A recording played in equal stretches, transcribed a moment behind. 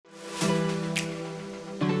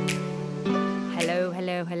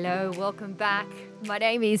Hello, hello. Welcome back. My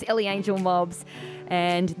name is Ellie Angel Mobbs,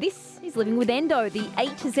 and this is Living with Endo, the A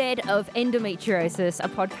to Z of endometriosis, a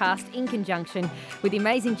podcast in conjunction with the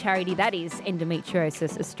amazing charity that is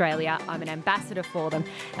Endometriosis Australia. I'm an ambassador for them.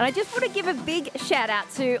 And I just want to give a big shout out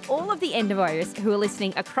to all of the endos who are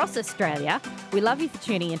listening across Australia. We love you for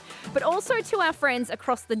tuning in. But also to our friends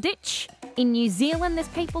across the ditch in New Zealand. There's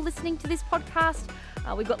people listening to this podcast.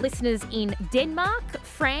 We've got listeners in Denmark,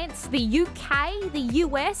 France, the UK, the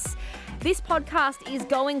US. This podcast is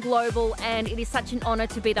going global, and it is such an honour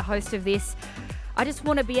to be the host of this. I just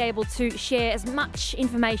want to be able to share as much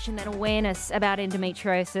information and awareness about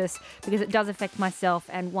endometriosis because it does affect myself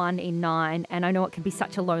and 1 in 9, and I know it can be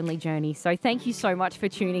such a lonely journey. So thank you so much for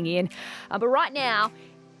tuning in. But right now,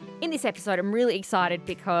 in this episode, I'm really excited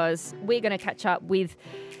because we're going to catch up with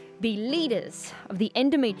the leaders of the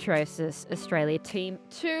Endometriosis Australia team,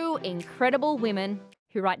 2 incredible women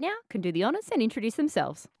who right now can do the honours and introduce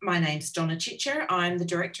themselves. My name's Donna Chitcher. I'm the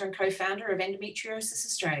director and co-founder of Endometriosis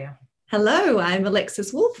Australia. Hello, I'm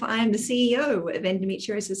Alexis Wolf. I'm the CEO of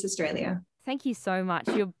Endometriosis Australia. Thank you so much.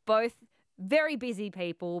 You're both very busy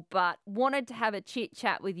people, but wanted to have a chit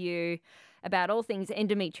chat with you about all things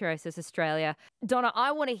Endometriosis Australia. Donna,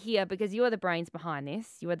 I want to hear, because you are the brains behind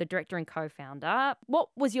this, you are the director and co-founder. What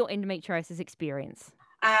was your endometriosis experience?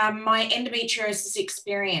 My endometriosis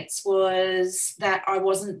experience was that I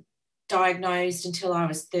wasn't diagnosed until I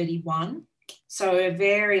was 31. So a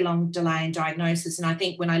very long delay in diagnosis. And I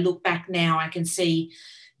think when I look back now, I can see,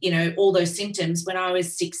 all those symptoms when I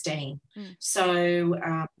was 16. So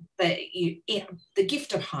the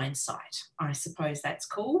gift of hindsight, I suppose that's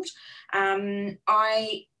called.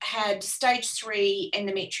 I had stage 3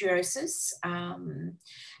 endometriosis,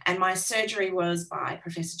 and my surgery was by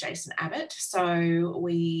Professor Jason Abbott. So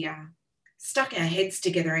we stuck our heads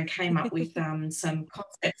together and came up with some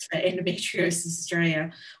concepts for Endometriosis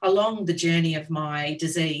Australia along the journey of my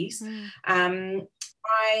disease.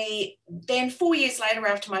 Then 4 years later,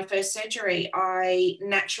 after my first surgery, I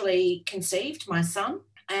naturally conceived my son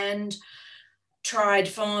and tried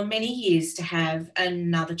for many years to have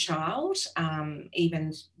another child,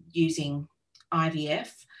 even using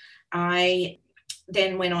IVF. I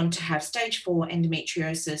then went on to have stage 4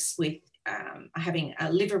 endometriosis with having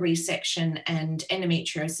a liver resection and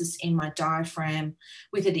endometriosis in my diaphragm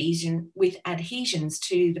with adhesions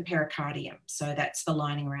to the pericardium. So that's the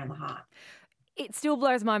lining around the heart. It still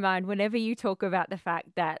blows my mind whenever you talk about the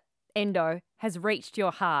fact that endo has reached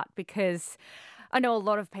your heart, because I know a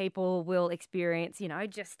lot of people will experience,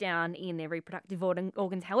 just down in their reproductive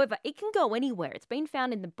organs. However, it can go anywhere. It's been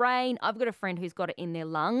found in the brain. I've got a friend who's got it in their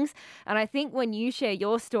lungs. And I think when you share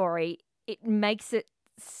your story, it makes it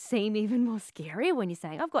seem even more scary when you're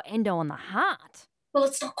saying, I've got endo on the heart. Well,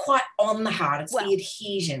 it's not quite on the heart. It's the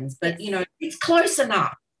adhesions. But, it's close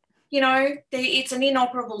enough. It's an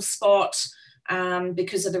inoperable spot.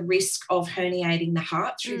 Because of the risk of herniating the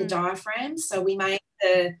heart through the diaphragm. So we made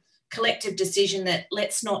the collective decision that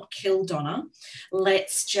let's not kill Donna.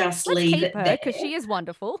 Let's leave it there. Because she is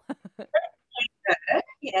wonderful.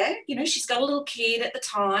 Yeah, she's got a little kid at the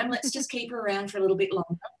time. Let's just keep her around for a little bit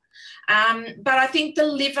longer. But I think the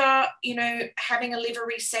liver, having a liver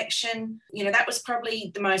resection, that was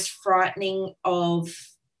probably the most frightening of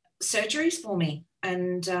surgeries for me.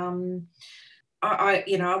 And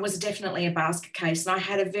I was definitely a basket case, and I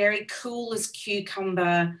had a very cool as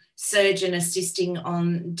cucumber surgeon assisting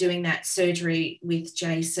on doing that surgery with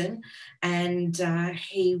Jason. And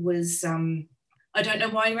he was, I don't know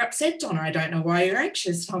why you're upset, Donna. I don't know why you're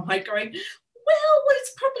anxious. And I'm like going, well,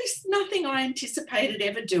 it's probably nothing I anticipated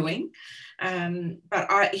ever doing. But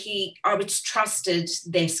I was trusted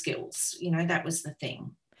their skills. That was the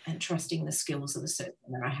thing. And trusting the skills of the surgeon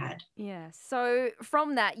that I had. Yeah. So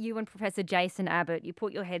from that, you and Professor Jason Abbott, you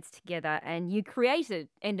put your heads together and you created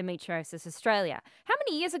Endometriosis Australia. How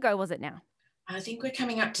many years ago was it now? I think we're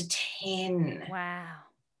coming up to 10. Wow.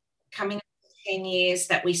 Coming up to 10 years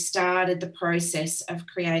that we started the process of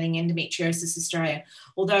creating Endometriosis Australia,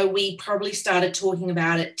 although we probably started talking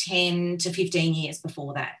about it 10 to 15 years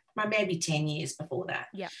before that. Maybe 10 years before that.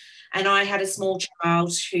 Yeah. And I had a small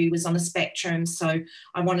child who was on the spectrum, so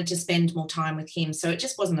I wanted to spend more time with him. So it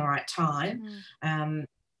just wasn't the right time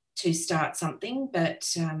to start something.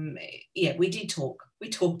 But, we did talk. We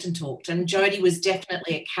talked and talked. And Jodie was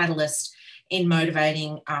definitely a catalyst in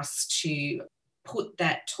motivating us to put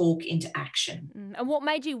that talk into action. And what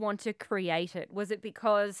made you want to create it? Was it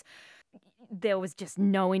because there was just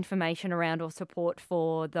no information around or support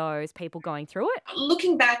for those people going through it?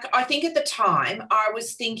 Looking back, I think at the time I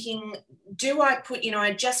was thinking, do I put,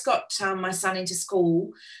 I just got my son into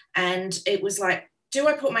school, and it was like do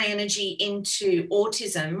I put my energy into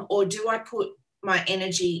autism or do I put my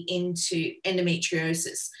energy into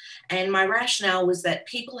endometriosis? And my rationale was that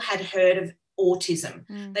people had heard of autism.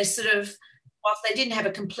 They sort of, whilst they didn't have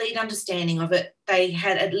a complete understanding of it, they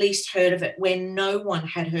had at least heard of it when no one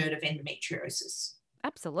had heard of endometriosis.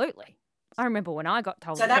 Absolutely. I remember when I got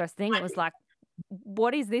told So the first thing, it was like,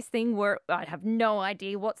 what is this thing where I have no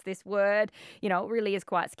idea what's this word? You know, it really is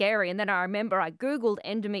quite scary. And then I remember I Googled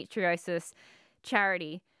endometriosis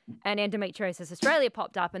charity and Endometriosis Australia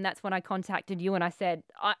popped up, and that's when I contacted you and I said,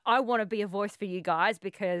 I want to be a voice for you guys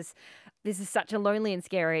because this is such a lonely and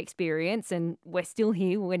scary experience, and we're still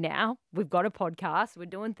here. We've got a podcast, we're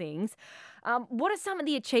doing things. What are some of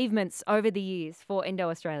the achievements over the years for Endo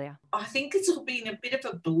Australia? I think it's all been a bit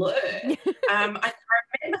of a blur. I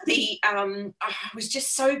remember I was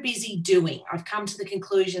just so busy doing. I've come to the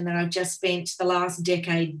conclusion that I've just spent the last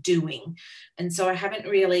decade doing. And so I haven't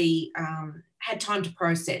really had time to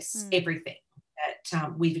process everything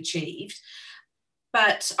that we've achieved.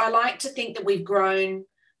 But I like to think that we've grown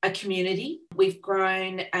a community, we've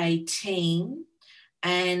grown a team,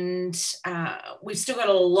 and we've still got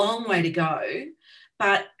a long way to go.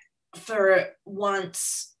 But for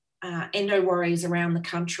once, endo warriors around the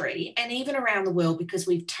country and even around the world, because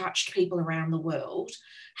we've touched people around the world,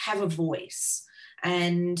 have a voice.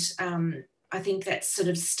 And I think that sort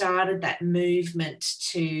of started that movement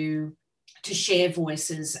to share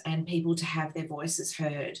voices and people to have their voices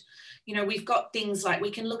heard. You know, we've got things like, we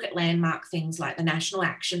can look at landmark things like the National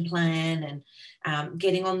Action Plan and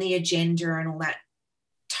getting on the agenda and all that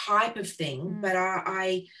type of thing. But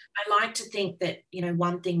I like to think that, you know,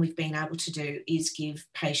 one thing we've been able to do is give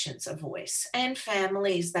patients a voice and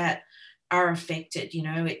families that are affected. You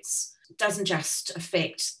know, it doesn't just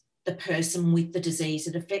affect the person with the disease,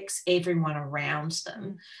 it affects everyone around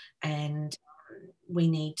them. And we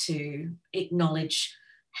need to acknowledge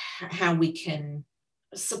how we can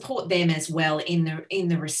support them as well in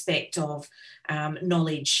the respect of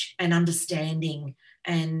knowledge and understanding,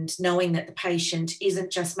 and knowing that the patient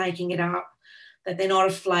isn't just making it up, that they're not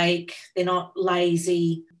a flake, they're not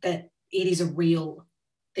lazy, that it is a real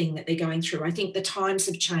thing that they're going through. I think the times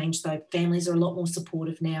have changed, though. Families are a lot more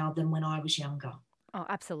supportive now than when I was younger. Oh,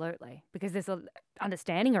 absolutely, because there's an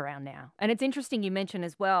understanding around now. And it's interesting you mentioned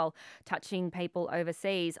as well, touching people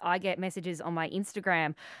overseas. I get messages on my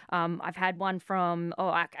Instagram. I've had one from,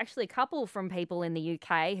 actually a couple from people in the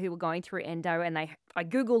UK who were going through endo, and I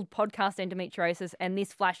Googled podcast endometriosis and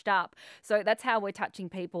this flashed up. So that's how we're touching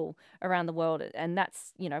people around the world. And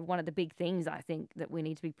that's, you know, one of the big things I think that we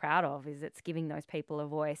need to be proud of, is it's giving those people a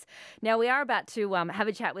voice. Now, we are about to have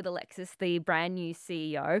a chat with Alexis, the brand new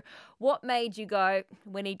CEO. What made you go,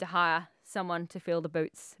 we need to hire someone to fill the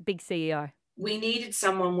boots, big CEO? We needed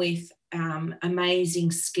someone with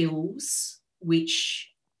amazing skills, which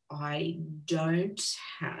I don't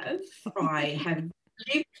have. I have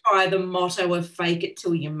lived by the motto of fake it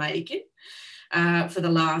till you make it for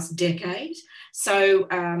the last decade. So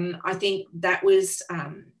I think that was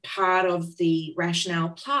part of the rationale.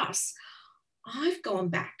 Plus, I've gone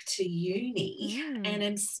back to uni and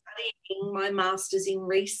am studying my master's in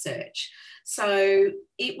research. So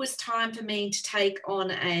it was time for me to take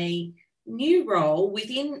on a new role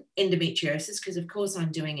within endometriosis, because of course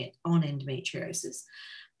I'm doing it on endometriosis.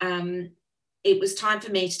 It was time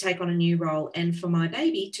for me to take on a new role and for my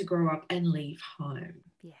baby to grow up and leave home.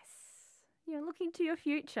 Yes. You're looking to your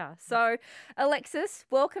future. So, Alexis,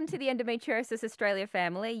 welcome to the Endometriosis Australia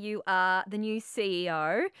family. You are the new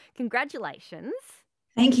CEO. Congratulations.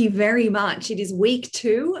 Thank you very much. It is week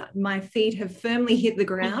 2. My feet have firmly hit the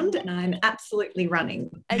ground and I'm absolutely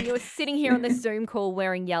running. And you're sitting here on the Zoom call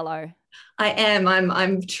wearing yellow. I am.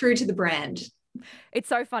 I'm true to the brand. It's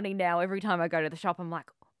so funny now. Every time I go to the shop, I'm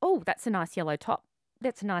like, oh, that's a nice yellow top.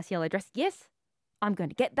 That's a nice yellow dress. Yes, I'm going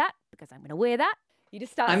to get that because I'm going to wear that. You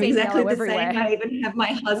just start seeing exactly yellow everywhere. Same. I even have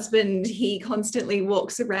my husband. He constantly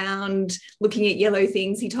walks around looking at yellow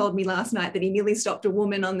things. He told me last night that he nearly stopped a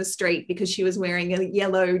woman on the street because she was wearing a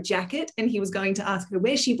yellow jacket and he was going to ask her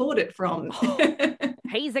where she bought it from.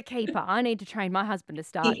 He's a keeper. I need to train my husband to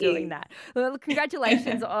start doing that. Well,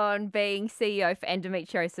 congratulations on being CEO for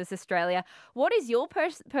Endometriosis Australia. What is your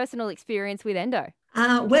personal experience with endo?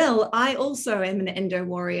 Well, I also am an endo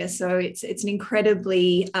warrior, so it's an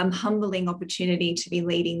incredibly humbling opportunity to be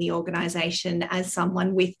leading the organisation as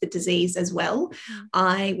someone with the disease as well.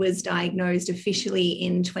 I was diagnosed officially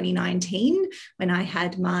in 2019 when I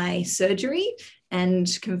had my surgery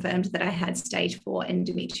and confirmed that I had stage 4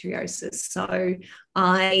 endometriosis. So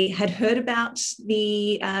I had heard about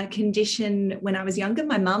the condition when I was younger.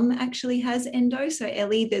 My mum actually has endo. So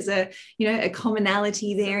Ellie, there's a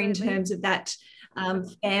commonality there in terms of that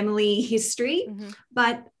family history.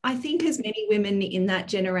 But I think as many women in that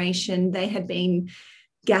generation, they had been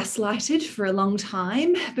gaslighted for a long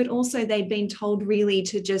time, but also they'd been told really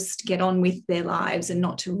to just get on with their lives and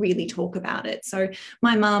not to really talk about it. So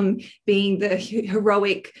my mum, being the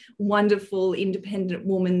heroic, wonderful, independent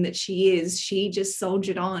woman that she is, she just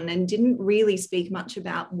soldiered on and didn't really speak much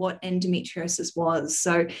about what endometriosis was.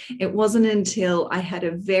 So it wasn't until I had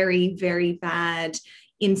a very, very bad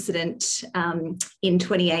incident in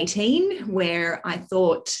 2018 where I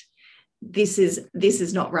thought, this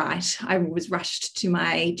is not right. I was rushed to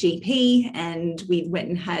my GP and we went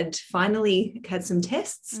and had some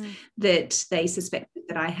tests that they suspected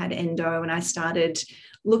that I had endo, and I started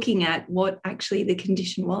looking at what actually the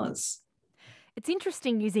condition was. It's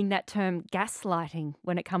interesting using that term gaslighting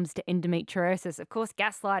when it comes to endometriosis. Of course,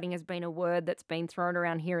 gaslighting has been a word that's been thrown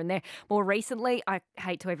around here and there. More recently, I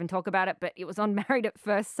hate to even talk about it, but it was on Married at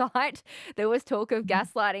First Sight. There was talk of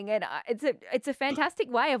gaslighting, and it's a fantastic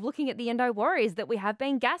way of looking at the endo warriors that we have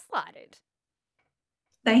been gaslighted.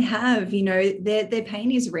 They have, their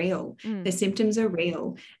pain is real. Their symptoms are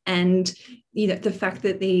real. And, the fact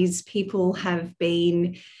that these people have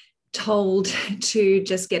been told to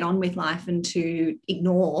just get on with life and to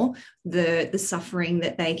ignore the suffering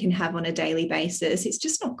that they can have on a daily basis, it's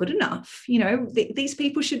just not good enough. These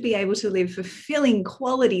people should be able to live fulfilling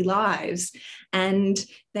quality lives, and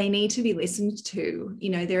they need to be listened to.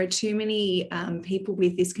 There are too many people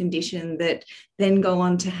with this condition that then go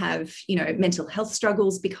on to have, mental health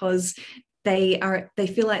struggles because they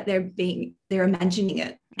feel like they're imagining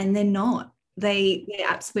it, and they're not. They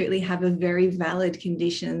absolutely have a very valid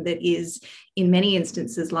condition that is, in many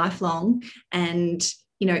instances, lifelong. And,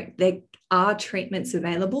 there are treatments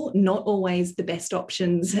available, not always the best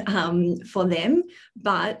options for them,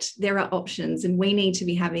 but there are options. And we need to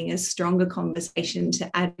be having a stronger conversation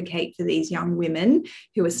to advocate for these young women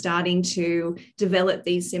who are starting to develop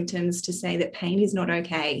these symptoms, to say that pain is not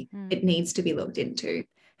okay. It needs to be looked into.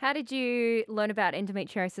 How did you learn about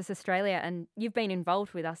Endometriosis Australia? And you've been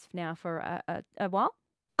involved with us now for a while?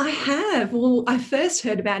 I have. Well, I first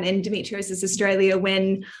heard about Endometriosis Australia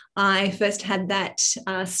when I first had that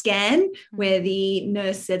scan where the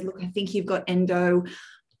nurse said, look, I think you've got endo.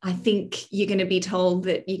 I think you're going to be told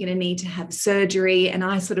that you're going to need to have surgery. And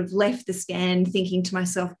I sort of left the scan thinking to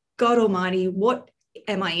myself, God almighty, what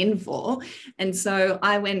am I in for? And so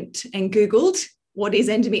I went and Googled, what is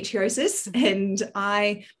endometriosis? And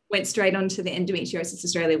I went straight onto the Endometriosis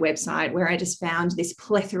Australia website, where I just found this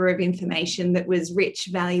plethora of information that was rich,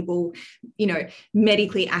 valuable,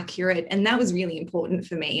 medically accurate. And that was really important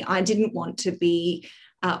for me. I didn't want to be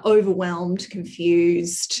overwhelmed,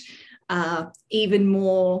 confused, even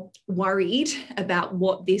more worried about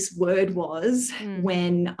what this word was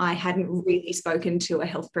when I hadn't really spoken to a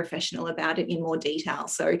health professional about it in more detail.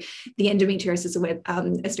 So the Endometriosis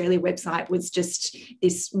Australia website was just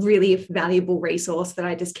this really valuable resource that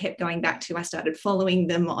I just kept going back to. I started following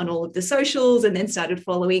them on all of the socials, and then started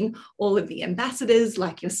following all of the ambassadors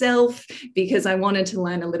like yourself, because I wanted to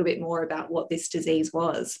learn a little bit more about what this disease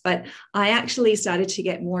was. But I actually started to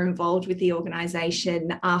get more involved with the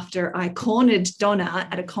organisation after I cornered Donna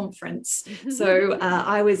at a conference. So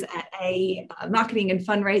I was at a marketing and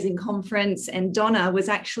fundraising conference, and Donna was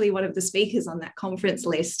actually one of the speakers on that conference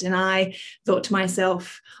list. And I thought to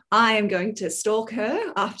myself, I am going to stalk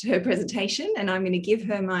her after her presentation, and I'm going to give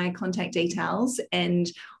her my contact details and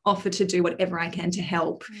offer to do whatever I can to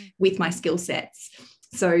help with my skill sets.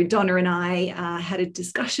 So Donna and I had a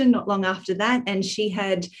discussion not long after that, and she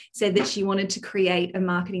had said that she wanted to create a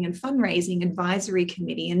marketing and fundraising advisory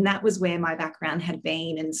committee, and that was where my background had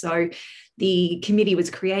been. And so the committee was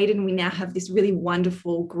created, and we now have this really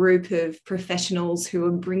wonderful group of professionals who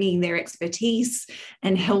are bringing their expertise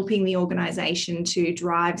and helping the organisation to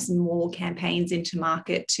drive some more campaigns into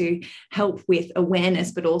market to help with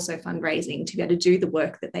awareness, but also fundraising to be able to do the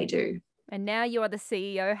work that they do. And now you are the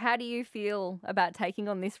CEO. How do you feel about taking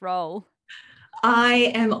on this role?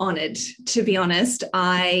 I am honoured, to be honest.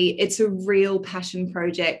 It's a real passion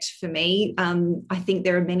project for me. I think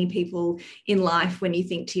there are many people in life when you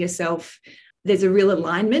think to yourself, there's a real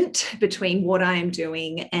alignment between what I am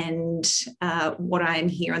doing and what I am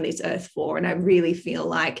here on this earth for. And I really feel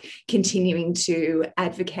like continuing to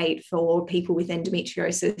advocate for people with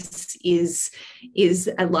endometriosis is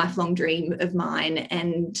a lifelong dream of mine.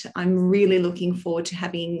 And I'm really looking forward to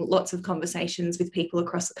having lots of conversations with people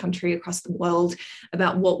across the country, across the world,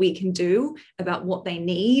 about what we can do, about what they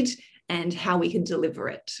need, and how we can deliver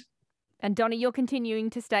it. And Donna, you're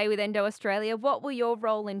continuing to stay with Endo Australia. What will your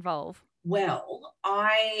role involve? Well,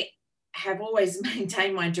 I have always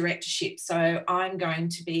maintained my directorship. So I'm going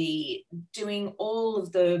to be doing all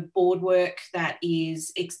of the board work that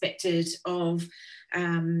is expected of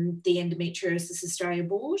the Endometriosis Australia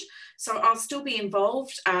board. So I'll still be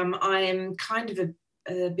involved. I am kind of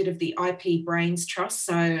a bit of the IP Brains Trust.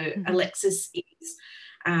 So Alexis is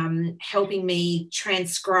helping me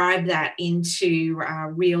transcribe that into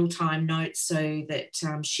real-time notes so that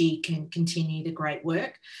she can continue the great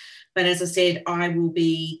work. But as I said, I will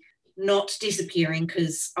be not disappearing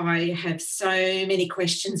because I have so many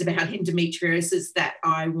questions about endometriosis that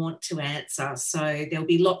I want to answer. So there'll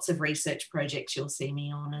be lots of research projects you'll see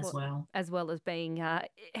me on as well. As well as being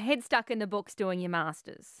head stuck in the books doing your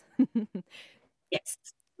masters. Yes,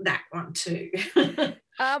 that one too.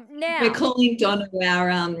 Now we're calling Donna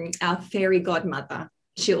our fairy godmother.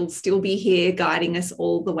 She'll still be here guiding us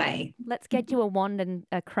all the way. Let's get you a wand and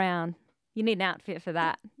a crown. You need an outfit for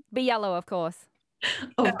that. Be yellow, of course.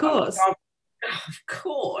 Of course. Of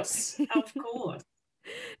course. Of course.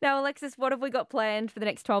 Now, Alexis, what have we got planned for the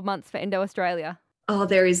next 12 months for Endo Australia? Oh,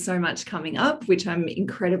 there is so much coming up, which I'm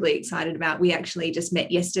incredibly excited about. We actually just met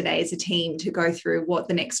yesterday as a team to go through what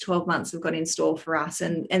the next 12 months have got in store for us.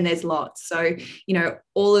 And there's lots. So,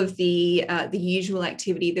 all of the usual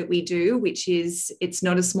activity that we do, which is, it's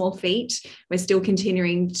not a small feat. We're still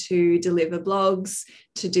continuing to deliver blogs,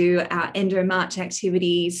 to do our Endo March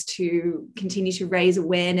activities, to continue to raise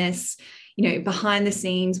awareness. Behind the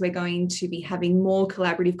scenes, we're going to be having more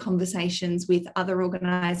collaborative conversations with other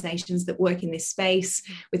organisations that work in this space,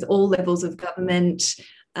 with all levels of government.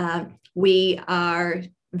 We are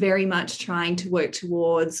very much trying to work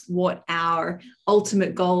towards what our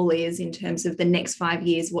ultimate goal is in terms of the next 5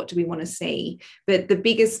 years. What do we want to see? But the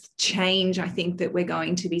biggest change I think that we're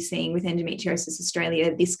going to be seeing with Endometriosis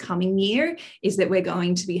Australia this coming year is that we're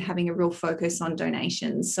going to be having a real focus on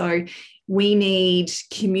donations. So we need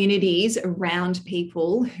communities around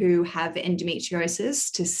people who have endometriosis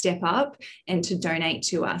to step up and to donate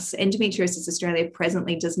to us. Endometriosis Australia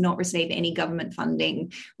presently does not receive any government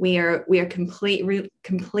funding. We are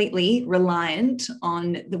completely reliant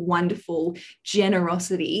on the wonderful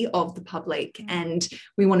generosity of the public. And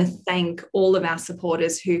we want to thank all of our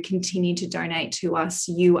supporters who continue to donate to us.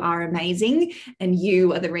 You are amazing, and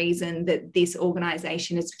you are the reason that this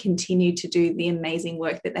organisation has continued to do the amazing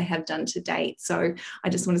work that they have done to date. So I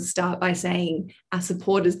just want to start by saying our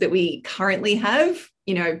supporters that we currently have,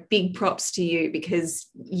 big props to you, because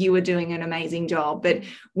you are doing an amazing job. But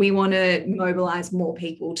we want to mobilise more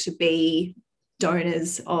people to be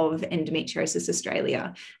donors of Endometriosis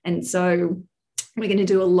Australia. And so we're going to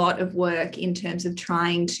do a lot of work in terms of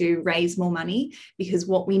trying to raise more money, because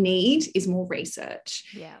what we need is more research.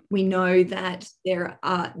 Yeah. We know that there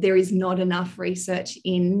is not enough research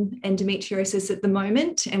in endometriosis at the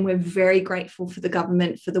moment, and we're very grateful for the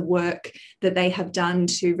government for the work that they have done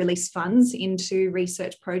to release funds into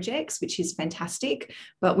research projects, which is fantastic.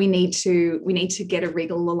 But we need to get a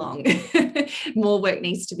wriggle along. More work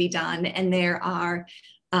needs to be done, and there are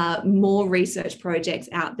more research projects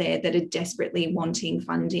out there that are desperately wanting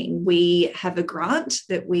funding. We have a grant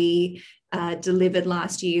that we delivered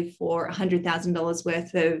last year for $100,000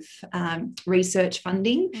 worth of research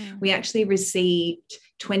funding. We actually received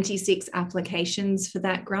 26 applications for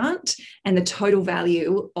that grant, and the total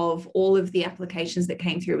value of all of the applications that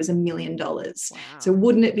came through was $1 million. Wow. So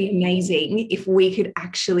wouldn't it be amazing if we could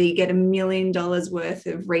actually get $1 million worth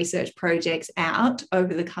of research projects out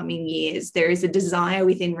over the coming years? There is a desire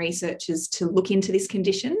within researchers to look into this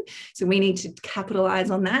condition, so we need to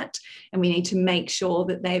capitalize on that, and we need to make sure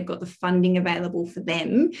that they've got the funding available for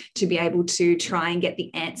them to be able to try and get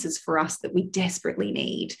the answers for us that we desperately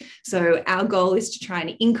need. So our goal is to try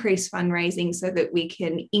and increase fundraising so that we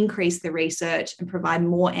can increase the research and provide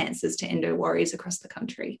more answers to endo warriors across the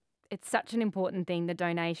country. It's such an important thing, the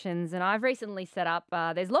donations. And I've recently set up,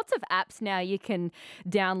 there's lots of apps now you can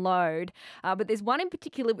download, but there's one in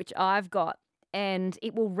particular which I've got, and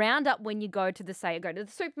it will round up when you go to the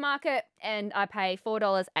supermarket and I pay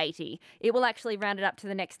 $4.80. It will actually round it up to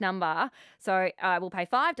the next number. So I will pay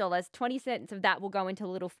 $5, 20 cents of that will go into a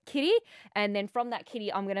little kitty. And then from that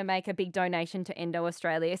kitty, I'm going to make a big donation to Endo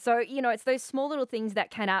Australia. So, it's those small little things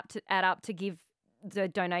that can add up to give the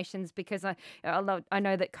donations, because I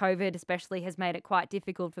know that COVID especially has made it quite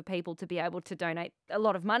difficult for people to be able to donate a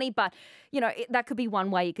lot of money, but that could be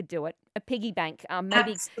one way you could do it. A piggy bank,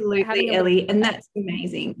 maybe absolutely, Ellie, and that's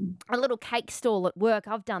amazing. A little cake stall at work.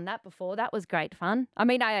 I've done that before. That was great fun. I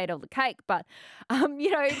mean, I ate all the cake, but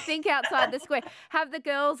think outside the square. Have the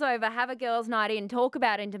girls over. Have a girls' night in. Talk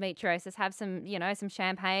about endometriosis. Have some some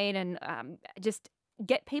champagne and just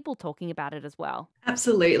get people talking about it as well.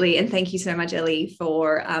 Absolutely. And thank you so much, Ellie,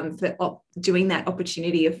 for doing that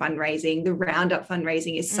opportunity of fundraising. The Roundup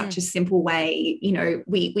fundraising is such a simple way. You know,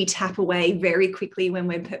 we tap away very quickly when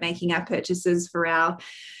we're making our purchases for our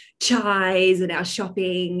chais and our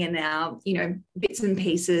shopping and our, you know, bits and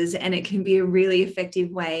pieces, and it can be a really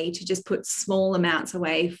effective way to just put small amounts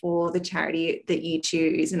away for the charity that you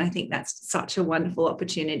choose. And I think that's such a wonderful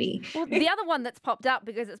opportunity. Well, the other one that's popped up,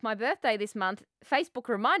 because it's my birthday this month, Facebook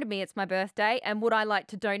reminded me it's my birthday and would I like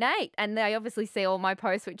to donate? And they obviously see all my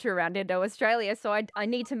posts which are around Endo Australia, so I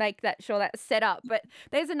need to make sure that's set up. But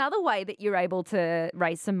there's another way that you're able to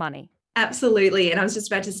raise some money. Absolutely. And I was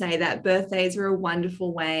just about to say that birthdays are a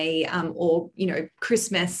wonderful way, or, you know,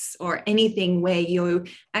 Christmas or anything where you're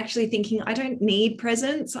actually thinking, I don't need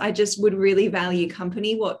presents. I just would really value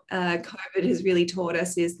company. What COVID has really taught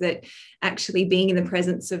us is that actually being in the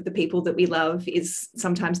presence of the people that we love is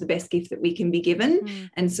sometimes the best gift that we can be given.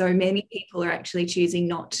 And so many people are actually choosing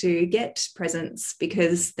not to get presents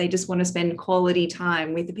because they just want to spend quality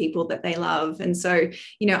time with the people that they love. And so,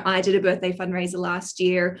 you know, I did a birthday fundraiser last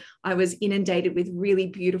year. I was inundated with really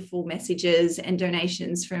beautiful messages and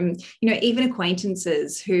donations from, you know, even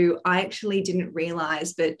acquaintances who I actually didn't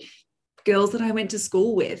realize, but girls that I went to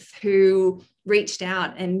school with who reached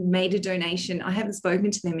out and made a donation. I haven't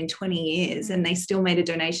spoken to them in 20 years and they still made a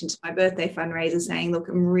donation to my birthday fundraiser saying, look,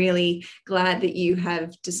 I'm really glad that you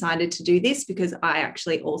have decided to do this because I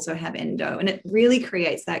actually also have endo. And it really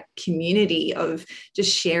creates that community of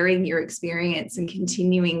just sharing your experience and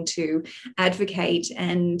continuing to advocate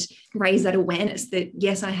and raise that awareness that,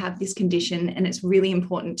 yes, I have this condition and it's really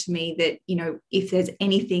important to me that, you know, if there's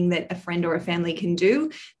anything that a friend or a family can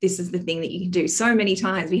do, this is the thing that you can do. So many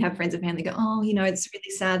times we have friends and family go, oh, you know, it's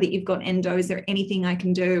really sad that you've got endo. Is there anything I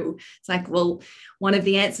can do? It's like, well, one of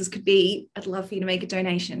the answers could be, I'd love for you to make a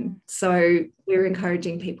donation. So we're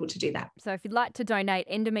encouraging people to do that. So if you'd like to donate,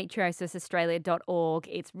 endometriosisaustralia.org.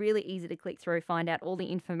 It's really easy to click through, find out all the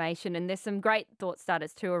information. And there's some great thought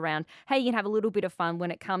starters too around how you can have a little bit of fun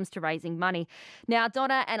when it comes to raising money. Now,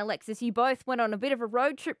 Donna and Alexis, you both went on a bit of a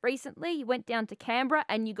road trip recently. You went down to Canberra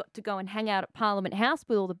and you got to go and hang out at Parliament House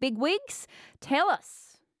with all the big wigs. Tell us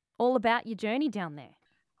all about your journey down there.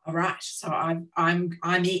 All right, so I'm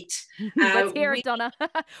it. Let's hear it, Donna.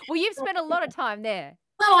 Well, you've spent a lot of time there.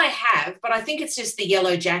 Well, I have, but I think it's just the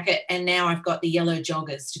yellow jacket, and now I've got the yellow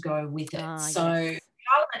joggers to go with it. Yes. Parliament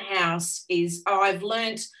House is, I've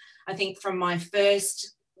learnt, I think, from my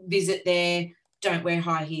first visit there, don't wear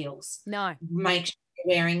high heels. No. Make sure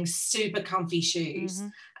you're wearing super comfy shoes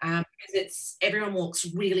because everyone walks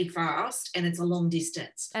really fast and it's a long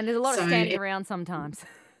distance. And there's a lot of standing around sometimes.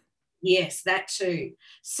 Yes, that too.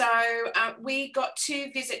 So we got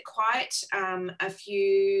to visit quite a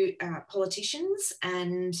few politicians,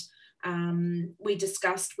 and we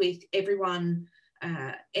discussed with everyone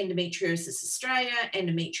Endometriosis Australia,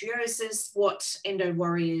 endometriosis, what Endo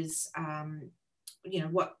Warriors, you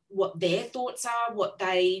know, what their thoughts are, what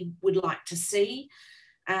they would like to see.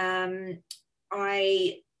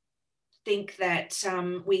 I think that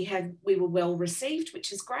we were well received,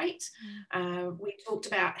 which is great. We talked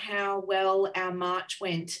about how well our march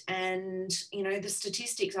went, and you know the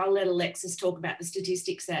statistics. I'll let Alexis talk about the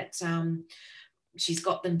statistics that she's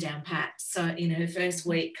got them down pat. So in her first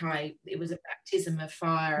week, it was a baptism of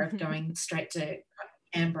fire of going straight to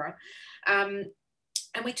Canberra.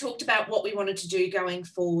 And we talked about what we wanted to do going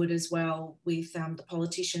forward as well with the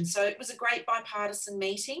politicians. So it was a great bipartisan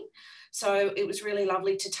meeting. So it was really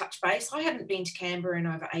lovely to touch base. I hadn't been to Canberra in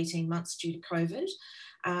over 18 months due to COVID.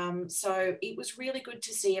 So it was really good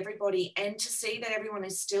to see everybody and to see that everyone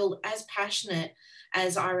is still as passionate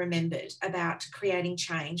as I remembered about creating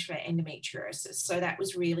change for endometriosis. So that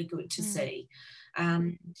was really good to see.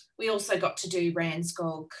 We also got to do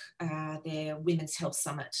RANZCOG, their Women's Health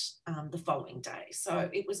Summit, the following day. So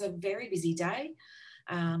it was a very busy day.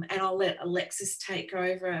 And I'll let Alexis take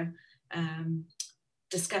over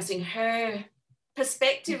discussing her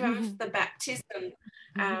perspective of the baptism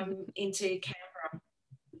into Canberra.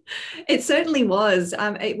 It certainly was.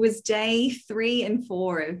 It was day 3 and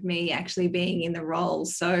 4 of me actually being in the role.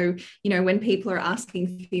 So, you know, when people are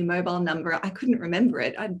asking for your mobile number, I couldn't remember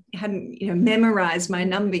it. I hadn't, you know, memorized my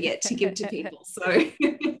number yet to give to people. So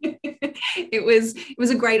it was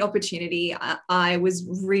a great opportunity. I was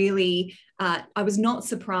really, I was not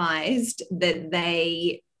surprised that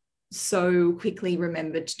they so quickly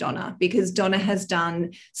remembered Donna, because Donna has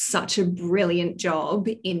done such a brilliant job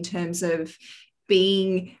in terms of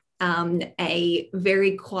being a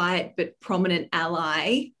very quiet but prominent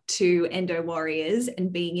ally to Endo Warriors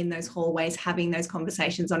and being in those hallways, having those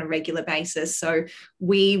conversations on a regular basis. So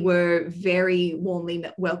we were very warmly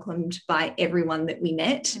welcomed by everyone that we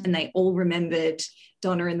met, and they all remembered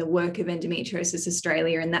Donna and the work of Endometriosis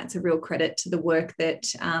Australia, and that's a real credit to the work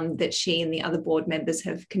that that she and the other board members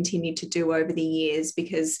have continued to do over the years,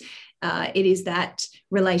 because it is that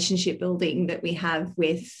relationship building that we have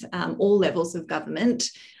with all levels of government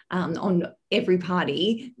on every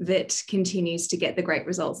party that continues to get the great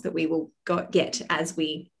results that we will get as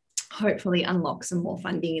we hopefully unlock some more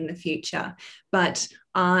funding in the future. But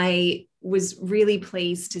I was really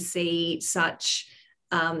pleased to see such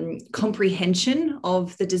comprehension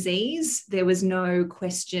of the disease. There was no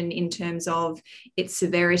question in terms of its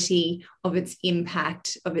severity, of its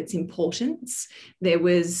impact, of its importance. There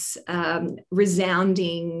was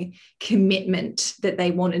resounding commitment that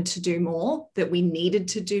they wanted to do more, that we needed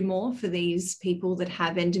to do more for these people that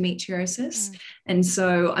have endometriosis. And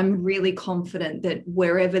so I'm really confident that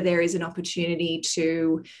wherever there is an opportunity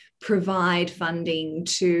to provide funding,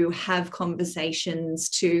 to have conversations,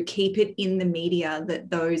 to keep it in the media,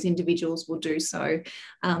 that those individuals will do so.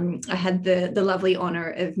 I had the lovely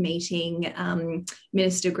honour of meeting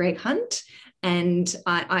Minister Greg Hunt, and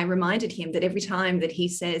I reminded him that every time that he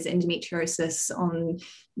says endometriosis on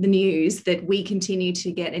the news, that we continue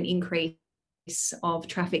to get an increase of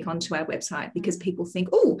traffic onto our website, because people think,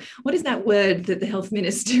 oh, what is that word that the health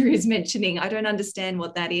minister is mentioning? I don't understand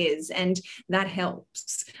what that is. And that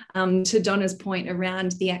helps. To Donna's point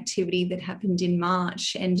around the activity that happened in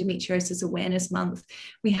March, Endometriosis Awareness Month,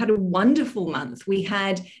 we had a wonderful month. We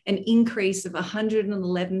had an increase of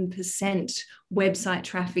 111% website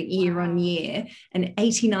traffic year on year, and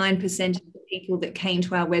 89% of the people that came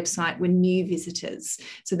to our website were new visitors.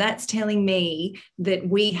 So that's telling me that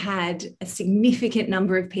we had a significant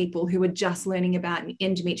number of people who were just learning about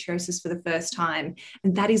endometriosis for the first time,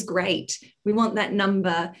 and that is great. We want that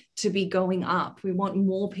number to be going up. We want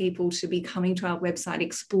more people to be coming to our website,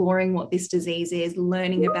 exploring what this disease is,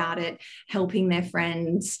 learning about it, helping their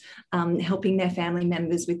friends, helping their family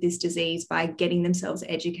members with this disease by getting themselves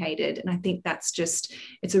educated. And I think that's just,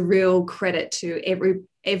 it's a real credit to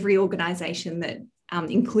every organisation that,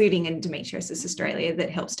 including Endometriosis Australia, that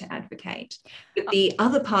helps to advocate. But the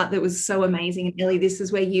other part that was so amazing, and Ellie, this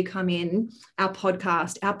is where you come in, our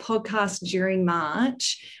podcast during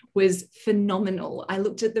March was phenomenal. I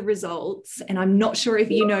looked at the results, and I'm not sure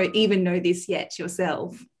if you even know this yet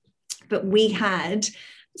yourself, but we had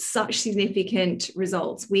such significant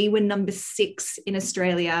results. We were number 6 in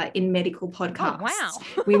Australia in medical podcasts. Oh,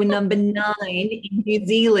 wow. We were number 9 in New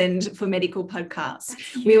Zealand for medical podcasts.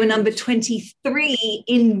 We were number 23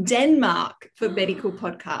 in Denmark for medical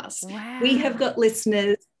podcasts. Wow. We have got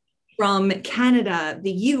listeners from Canada,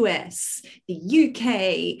 the US, the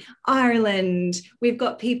UK, Ireland. We've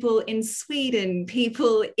got people in Sweden,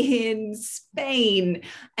 people in Spain.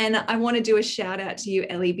 And I want to do a shout out to you,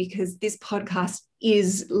 Ellie, because this podcast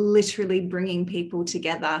is literally bringing people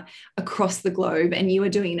together across the globe, and you are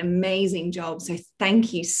doing an amazing job. So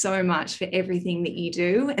thank you so much for everything that you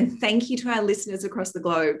do, and thank you to our listeners across the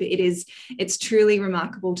globe. It's truly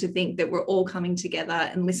remarkable to think that we're all coming together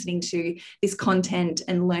and listening to this content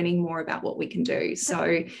and learning more about what we can do.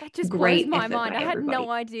 So that just great blows my effort mind. by I had everybody.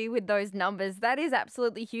 no idea with those numbers. That is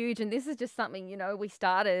absolutely huge, and this is just something we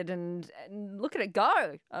started, and look at it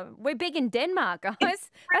go. We're big in Denmark, guys.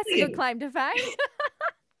 That's a good claim to fame.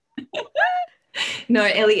 No,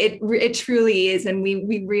 Ellie, it truly is. And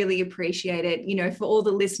we really appreciate it. For all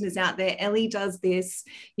the listeners out there, Ellie does this,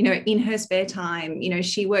 in her spare time.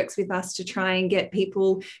 She works with us to try and get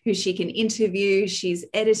people who she can interview. She's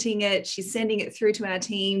editing it. She's sending it through to our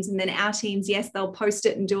teams. And then our teams, yes, they'll post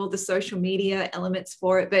it and do all the social media elements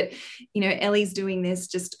for it. But, Ellie's doing this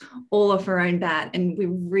just all off her own bat. And we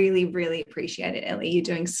really, really appreciate it, Ellie. You're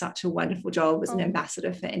doing such a wonderful job as an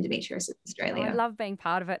ambassador for Endometriosis Australia. I love being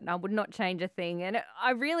part of it, and I would not change a thing. And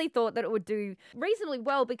I really thought that it would do reasonably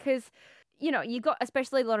well because, you've got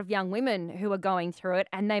especially a lot of young women who are going through it,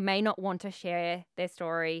 and they may not want to share their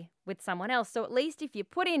story with someone else. So at least if you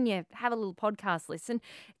have a little podcast listen,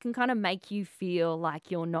 it can kind of make you feel like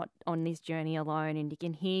you're not on this journey alone, and you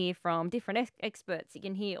can hear from different experts. You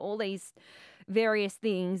can hear all these various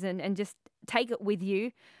things and just take it with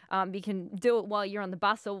you. You can do it while you're on the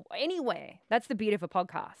bus or anywhere. That's the beauty of a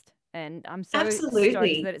podcast. And I'm so Absolutely.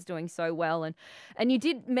 stoked that it's doing so well. And you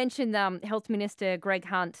did mention Health Minister Greg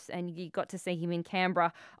Hunt, and you got to see him in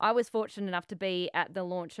Canberra. I was fortunate enough to be at the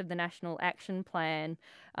launch of the National Action Plan.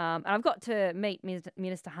 And I've got to meet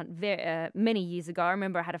Minister Hunt many years ago. I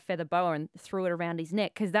remember I had a feather boa and threw it around his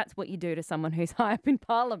neck, because that's what you do to someone who's high up in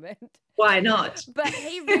Parliament. Why not? But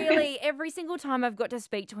he really, every single time I've got to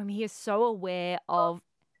speak to him, he is so aware of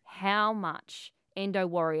how much endo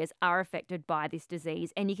warriors are affected by this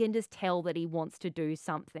disease, and you can just tell that he wants to do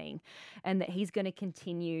something, and that he's going to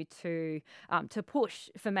continue to push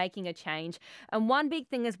for making a change. And one big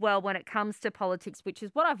thing as well when it comes to politics, which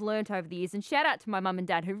is what I've learned over the years, and shout out to my mum and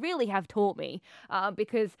dad who really have taught me,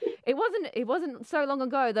 because it wasn't so long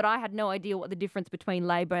ago that I had no idea what the difference between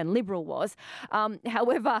Labor and Liberal was.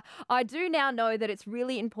 However, I do now know that it's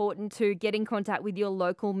really important to get in contact with your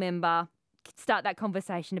local member, start that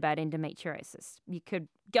conversation about endometriosis. You could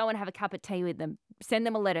go and have a cup of tea with them, send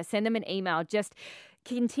them a letter, send them an email. Just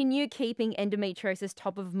continue keeping endometriosis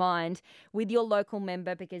top of mind with your local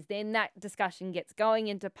member, because then that discussion gets going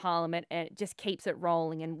into Parliament and it just keeps it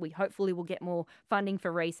rolling, and we hopefully will get more funding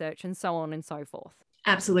for research and so on and so forth.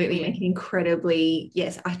 Absolutely. Make an incredibly,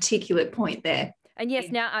 articulate point there. And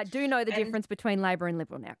yes, now I do know the difference between Labor and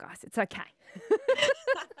Liberal now, guys. It's okay.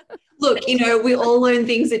 Look, we all learn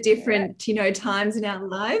things at different, times in our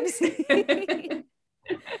lives. And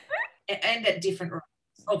at different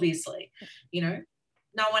rates, obviously.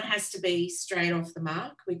 No one has to be straight off the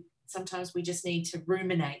mark. Sometimes we just need to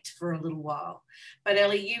ruminate for a little while. But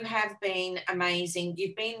Ellie, you have been amazing.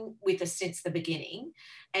 You've been with us since the beginning,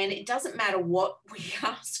 and it doesn't matter what we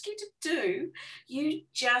ask you to do, you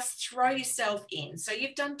just throw yourself in. So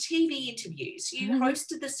you've done TV interviews, you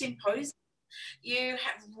hosted the symposium, you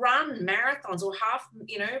have run marathons or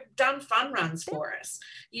done fun runs for us.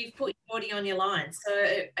 You've put your body on your line.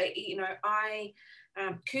 So, I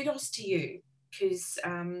kudos to you, because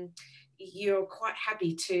you're quite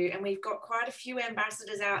happy to, and we've got quite a few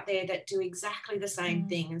ambassadors out there that do exactly the same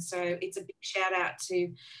thing. And so it's a big shout out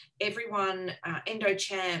to everyone, Endo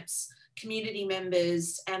Champs, community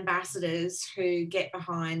members, ambassadors who get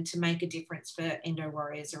behind to make a difference for endo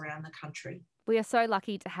warriors around the country. We are so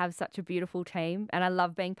lucky to have such a beautiful team, and I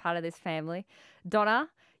love being part of this family.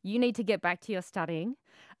 Donna, you need to get back to your studying.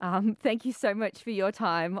 Thank you so much for your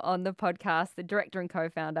time on the podcast, the director and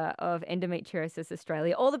co-founder of Endometriosis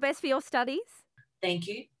Australia. All the best for your studies. Thank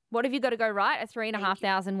you. What have you got to go write? A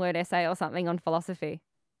 3,500 word essay or something on philosophy?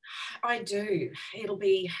 I do.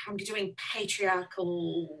 I'm doing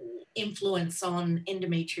patriarchal influence on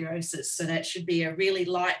endometriosis, so that should be a really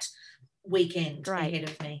light weekend ahead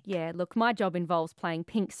of me. Yeah, look, my job involves playing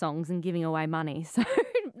Pink songs and giving away money, so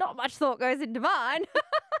not much thought goes into mine.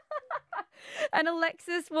 And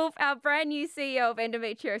Alexis Wolf, our brand new CEO of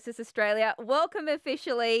Endometriosis Australia, welcome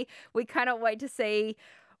officially. We cannot wait to see.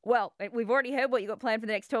 Well, we've already heard what you've got planned for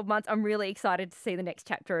the next 12 months. I'm really excited to see the next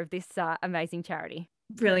chapter of this amazing charity.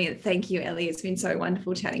 Brilliant. Thank you, Ellie. It's been so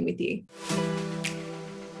wonderful chatting with you.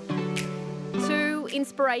 Two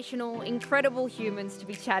inspirational, incredible humans to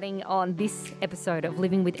be chatting on this episode of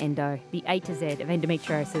Living with Endo, the A to Z of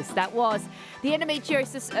endometriosis. That was the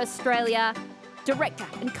Endometriosis Australia director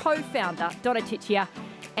and co-founder, Donna Ciccia,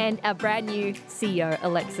 and our brand new CEO,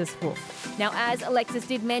 Alexis Wolf. Now, as Alexis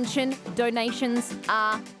did mention, donations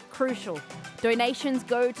are crucial. Donations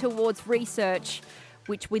go towards research,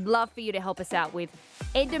 which we'd love for you to help us out with.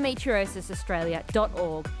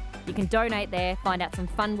 endometriosisaustralia.org. You can donate there, find out some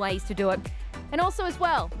fun ways to do it. And also as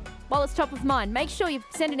well, while it's top of mind, make sure you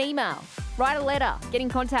send an email, write a letter, get in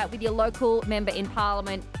contact with your local member in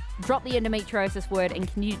Parliament, drop the endometriosis word and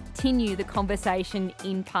continue the conversation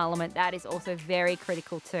in Parliament. That is also very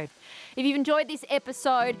critical too. If you've enjoyed this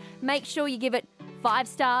episode, make sure you give it 5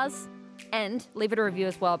 stars and leave it a review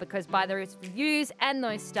as well, because by those reviews and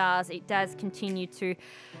those stars, it does continue to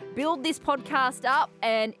build this podcast up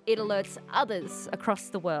and it alerts others across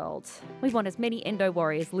the world. We want as many endo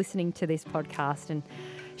warriors listening to this podcast and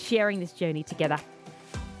sharing this journey together.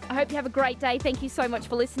 I hope you have a great day. Thank you so much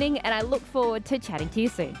for listening, and I look forward to chatting to you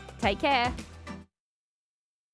soon. Take care.